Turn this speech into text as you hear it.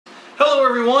Hello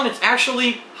everyone, it's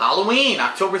actually Halloween,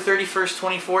 October 31st,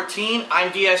 2014. I'm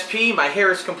DSP, my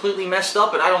hair is completely messed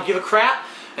up and I don't give a crap.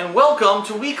 And welcome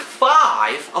to week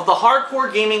 5 of the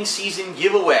Hardcore Gaming Season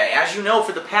giveaway. As you know,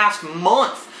 for the past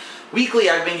month, weekly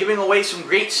I've been giving away some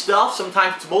great stuff.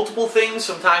 Sometimes it's multiple things,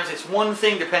 sometimes it's one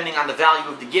thing, depending on the value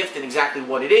of the gift and exactly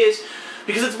what it is.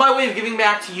 Because it's my way of giving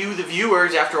back to you, the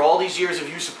viewers, after all these years of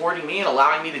you supporting me and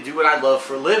allowing me to do what I love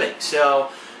for a living.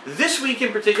 So, this week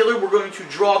in particular, we're going to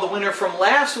draw the winner from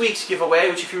last week's giveaway,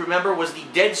 which, if you remember, was the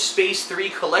Dead Space 3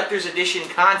 Collector's Edition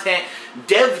Content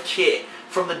Dev Kit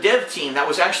from the dev team that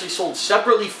was actually sold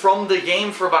separately from the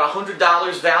game for about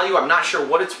 $100 value. I'm not sure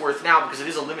what it's worth now because it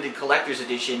is a limited collector's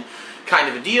edition kind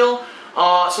of a deal.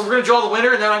 So we're going to draw the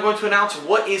winner, and then I'm going to announce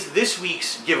what is this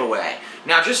week's giveaway.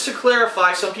 Now, just to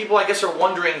clarify, some people, I guess, are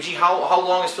wondering, gee, how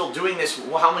long is Phil doing this?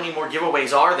 How many more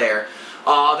giveaways are there?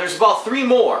 There's about 3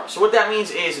 more. So what that means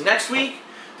is next week,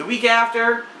 the week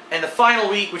after, and the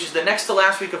final week, which is the next to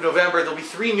last week of November, there'll be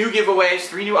 3 new giveaways,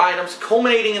 3 new items,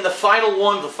 culminating in the final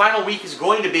one. The final week is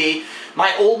going to be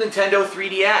my old Nintendo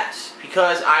 3DS,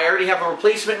 because I already have a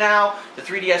replacement now, the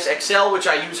 3DS XL, which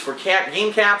I use for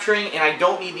game capturing, and I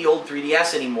don't need the old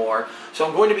 3DS anymore, so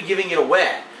I'm going to be giving it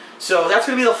away. So that's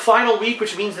going to be the final week,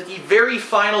 which means that the very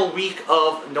final week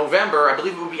of November, I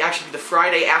believe it would be actually the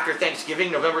Friday after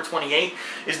Thanksgiving, November 28th,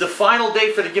 is the final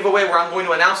day for the giveaway where I'm going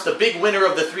to announce the big winner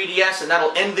of the 3DS, and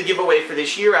that'll end the giveaway for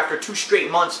this year after 2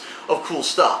 straight months of cool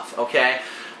stuff, okay?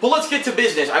 But let's get to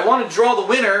business. I want to draw the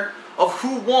winner of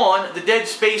who won the Dead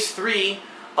Space 3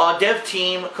 Dev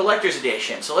Team Collector's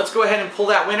Edition. So let's go ahead and pull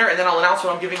that winner, and then I'll announce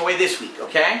what I'm giving away this week,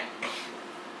 okay?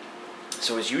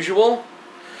 So as usual,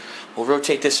 we'll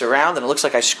rotate this around, and it looks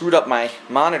like I screwed up my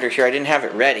monitor here. I didn't have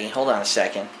it ready. Hold on a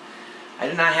second. I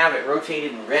did not have it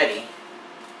rotated and ready.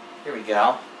 Here we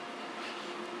go.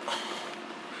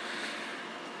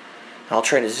 I'll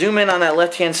try to zoom in on that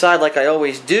left-hand side like I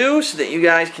always do so that you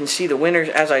guys can see the winners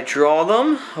as I draw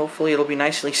them. Hopefully it'll be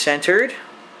nicely centered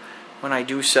when I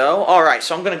do so. Alright,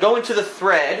 so I'm going to go into the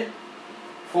thread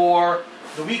for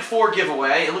the Week 4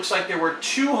 giveaway. It looks like there were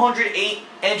 208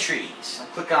 entries. I'll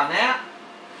click on that.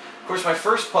 Of course, my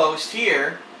first post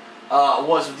here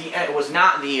was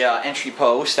not the entry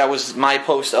post. That was my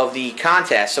post of the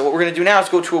contest. So what we're going to do now is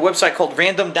go to a website called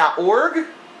random.org.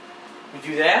 We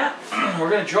do that. We're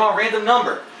going to draw a random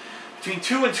number between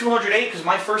 2 and 208 because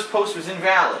my first post was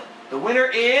invalid. The winner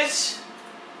is...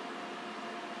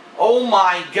 Oh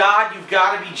my God, you've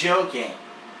got to be joking.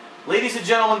 Ladies and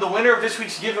gentlemen, the winner of this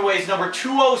week's giveaway is number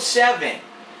 207.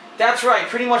 That's right,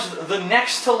 pretty much the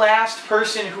next to last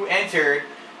person who entered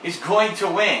is going to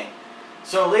win.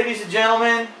 So, ladies and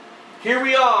gentlemen, here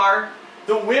we are.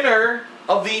 The winner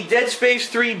of the Dead Space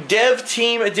 3 Dev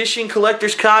Team Edition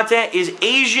Collector's Content is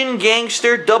Asian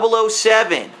Gangster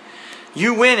 007.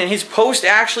 You win, and his post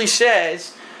actually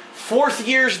says, 4th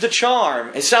year's the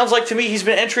charm. It sounds like to me he's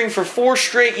been entering for 4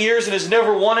 straight years and has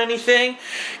never won anything.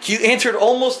 He entered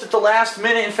almost at the last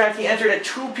minute. In fact, he entered at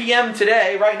 2 p.m.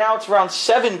 today. Right now it's around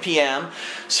 7 p.m.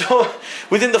 So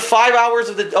within the 5 hours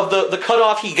of the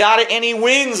cutoff, he got it and he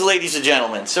wins, ladies and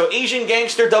gentlemen. So Asian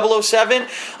Gangster 007,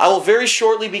 I will very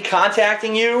shortly be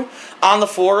contacting you on the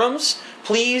forums.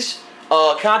 Please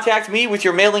contact me with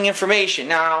your mailing information.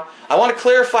 Now, I want to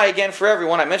clarify again for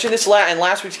everyone. I mentioned this in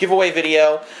last week's giveaway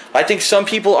video. I think some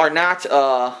people are not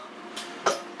I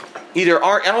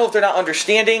don't know if they're not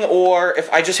understanding or if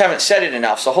I just haven't said it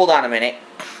enough. So hold on a minute.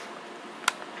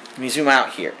 Let me zoom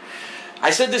out here.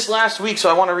 I said this last week, so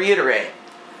I want to reiterate.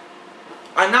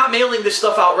 I'm not mailing this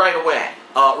stuff out right away.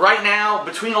 Right now,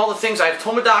 between all the things, I have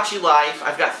Tomodachi Life.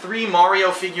 I've got 3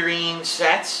 Mario figurine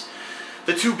sets.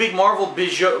 The 2 big Marvel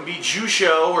Bijou or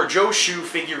Joshu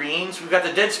figurines. We've got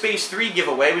the Dead Space 3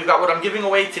 giveaway. We've got what I'm giving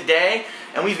away today.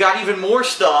 And we've got even more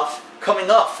stuff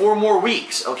coming up, 4 more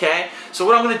weeks, okay? So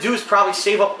what I'm going to do is probably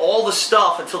save up all the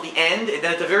stuff until the end. And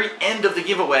then at the very end of the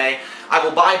giveaway, I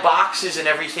will buy boxes and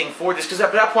everything for this. Because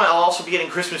at that point, I'll also be getting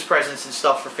Christmas presents and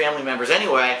stuff for family members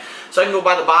anyway. So I can go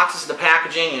buy the boxes and the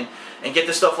packaging and get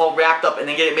this stuff all wrapped up and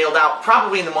then get it mailed out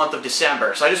probably in the month of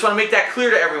December. So I just want to make that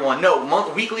clear to everyone. No,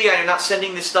 weekly I am not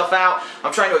sending this stuff out.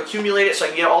 I'm trying to accumulate it so I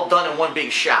can get it all done in one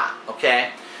big shot,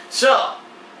 okay? So,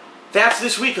 that's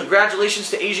this week. Congratulations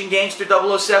to Asian Gangster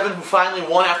 007 who finally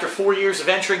won after 4 years of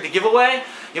entering the giveaway.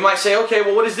 You might say, okay,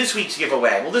 well what is this week's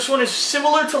giveaway? Well, this one is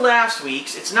similar to last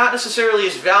week's. It's not necessarily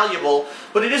as valuable,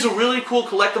 but it is a really cool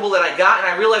collectible that I got and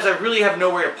I realize I really have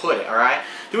nowhere to put it, alright?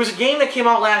 There was a game that came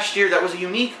out last year that was a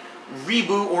unique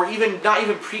reboot, or even not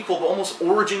even prequel, but almost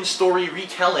origin story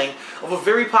retelling of a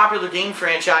very popular game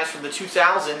franchise from the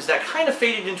 2000s that kind of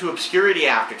faded into obscurity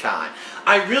after time.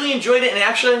 I really enjoyed it, and it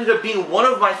actually ended up being one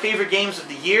of my favorite games of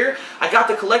the year. I got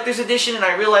the collector's edition, and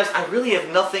I realized I really have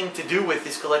nothing to do with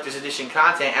this collector's edition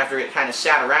content after it kind of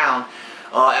sat around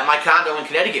at my condo in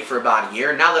Connecticut for about a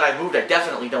year. Now that I've moved, I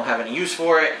definitely don't have any use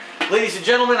for it. Ladies and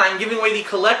gentlemen, I'm giving away the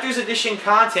collector's edition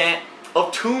content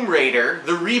of Tomb Raider,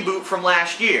 the reboot from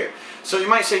last year. So you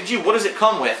might say, gee, what does it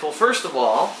come with? Well, first of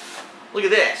all, look at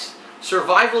this.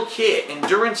 Survival Kit,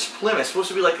 Endurance Plymouth. Supposed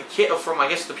to be like a kit from, I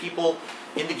guess, the people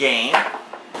in the game.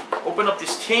 Open up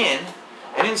this tin,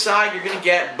 and inside you're going to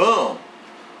get, boom,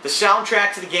 the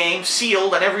soundtrack to the game,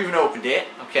 sealed. I never even opened it,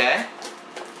 okay?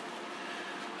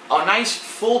 A nice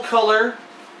full-color,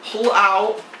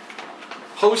 pull-out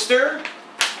poster,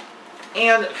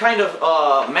 and kind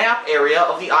of map area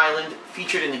of the island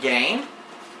featured in the game.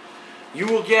 You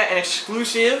will get an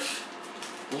exclusive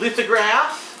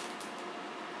lithograph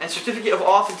and certificate of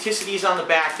authenticity is on the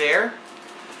back there.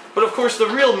 But of course the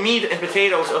real meat and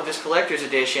potatoes of this collector's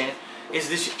edition is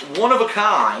this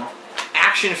one-of-a-kind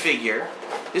action figure.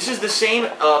 This is the same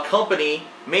company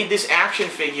made this action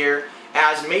figure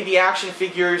as made the action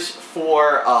figures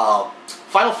for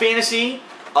Final Fantasy,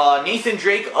 Nathan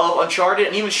Drake of Uncharted,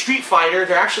 and even Street Fighter.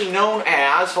 They're actually known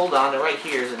as, hold on, they're right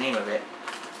here is the name of it.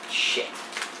 Shit.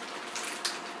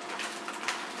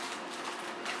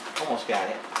 Almost got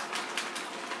it.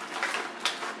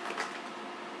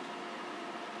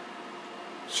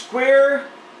 Square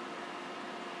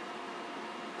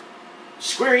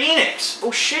Enix.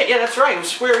 Oh shit, yeah, that's right. It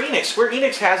was Square Enix. Square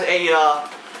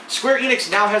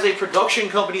Enix now has a production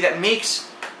company that makes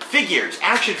figures,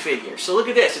 action figures. So look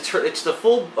at this. It's the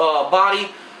full body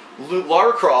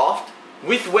Lara Croft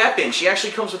with weapons. She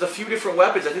actually comes with a few different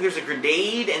weapons. I think there's a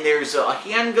grenade, and there's a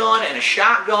handgun, and a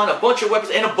shotgun, a bunch of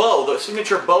weapons, and a bow. The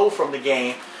signature bow from the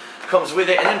game comes with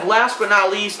it. And then last but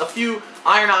not least, a few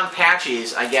iron-on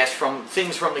patches, I guess, from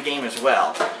things from the game as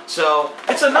well. So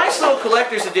it's a nice little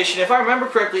collector's edition. If I remember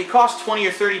correctly, it cost $20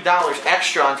 or $30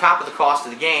 extra on top of the cost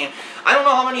of the game. I don't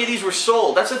know how many of these were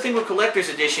sold. That's the thing with collector's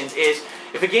editions is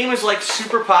if a game is like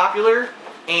super popular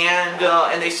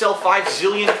and they sell 5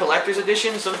 zillion collector's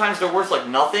editions, sometimes they're worth like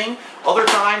nothing. Other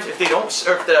times, if they don't,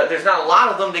 or if there's not a lot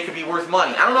of them, they could be worth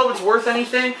money. I don't know if it's worth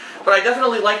anything, but I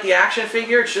definitely like the action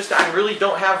figure. It's just I really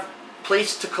don't have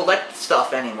place to collect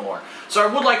stuff anymore. So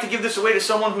I would like to give this away to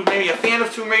someone who's maybe a fan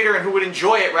of Tomb Raider and who would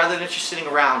enjoy it rather than just sitting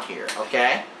around here,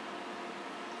 okay?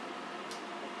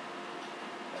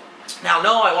 Now,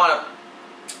 no, I want to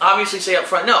obviously say up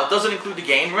front, no, it doesn't include the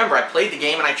game. Remember, I played the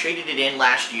game and I traded it in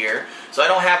last year, so I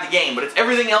don't have the game, but it's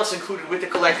everything else included with the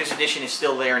collector's edition is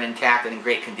still there and intact and in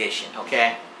great condition,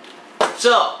 okay?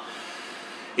 So,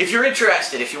 if you're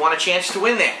interested, if you want a chance to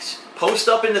win this, post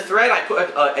up in the thread. I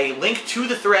put a link to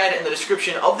the thread in the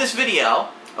description of this video,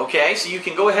 okay? So you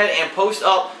can go ahead and post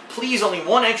up. Please, only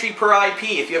 1 entry per IP.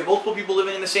 If you have multiple people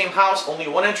living in the same house, only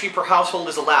 1 entry per household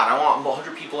is allowed. I want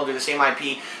 100 people under the same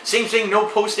IP. Same thing, no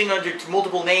posting under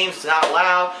multiple names. It's not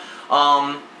allowed.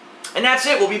 And that's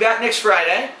it. We'll be back next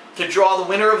Friday to draw the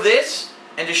winner of this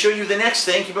and to show you the next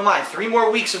thing. Keep in mind, 3 more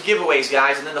weeks of giveaways,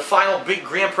 guys, and then the final big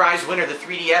grand prize winner, the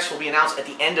 3DS, will be announced at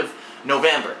the end of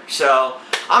November. So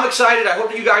I'm excited. I hope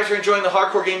that you guys are enjoying the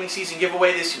Hardcore Gaming Season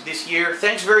giveaway this year.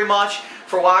 Thanks very much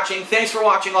for watching. Thanks for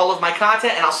watching all of my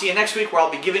content, and I'll see you next week where I'll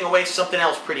be giving away something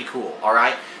else pretty cool.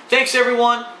 Alright? Thanks,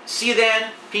 everyone. See you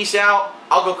then. Peace out.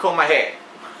 I'll go comb my hair.